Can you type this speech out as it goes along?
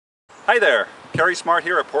Hi there, Cary Smart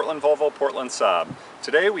here at Portland Volvo, Portland Saab.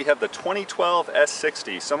 Today we have the 2012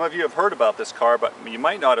 S60. Some of you have heard about this car, but you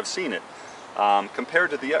might not have seen it. Compared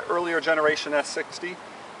to the earlier generation S60,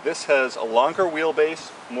 this has a longer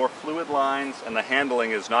wheelbase, more fluid lines, and the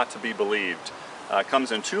handling is not to be believed. It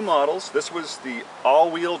comes in two models. This was the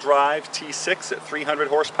all-wheel drive T6 at 300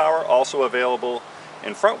 horsepower, also available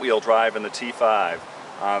in front-wheel drive in the T5.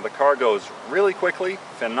 The car goes really quickly,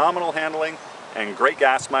 phenomenal handling, and great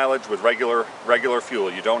gas mileage with regular fuel.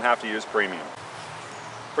 You don't have to use premium.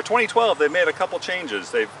 For 2012, they've made a couple changes.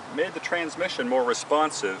 They've made the transmission more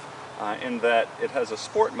responsive in that it has a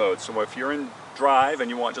sport mode. So if you're in drive and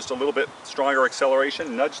you want just a little bit stronger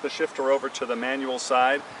acceleration, nudge the shifter over to the manual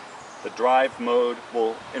side. The drive mode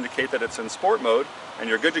will indicate that it's in sport mode, and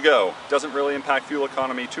you're good to go. Doesn't really impact fuel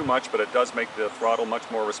economy too much, but it does make the throttle much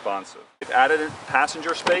more responsive. They've added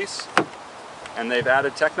passenger space, and they've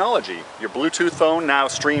added technology. Your Bluetooth phone now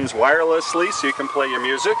streams wirelessly, so you can play your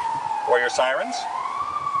music or your sirens.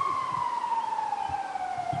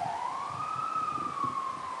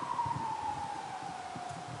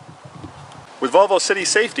 With Volvo City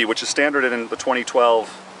Safety, which is standard in the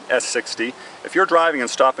 2012 S60, if you're driving in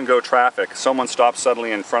stop-and-go traffic, someone stops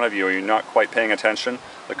suddenly in front of you and you're not quite paying attention,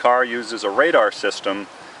 the car uses a radar system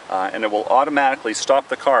and it will automatically stop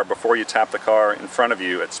the car before you tap the car in front of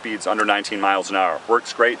you at speeds under 19 miles an hour.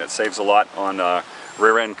 Works great, and it saves a lot on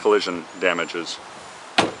rear-end collision damages.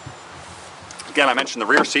 Again, I mentioned the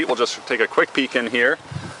rear seat. We'll just take a quick peek in here.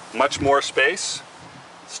 Much more space.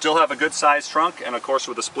 Still have a good sized trunk, and of course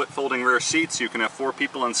with the split folding rear seats you can have 4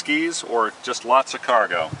 people in skis or just lots of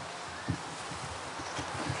cargo.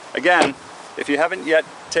 Again, if you haven't yet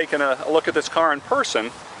taken a look at this car in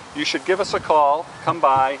person, you should give us a call, come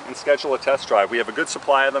by and schedule a test drive. We have a good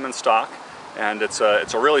supply of them in stock, and it's a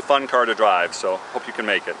really fun car to drive, so hope you can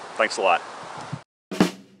make it. Thanks a lot.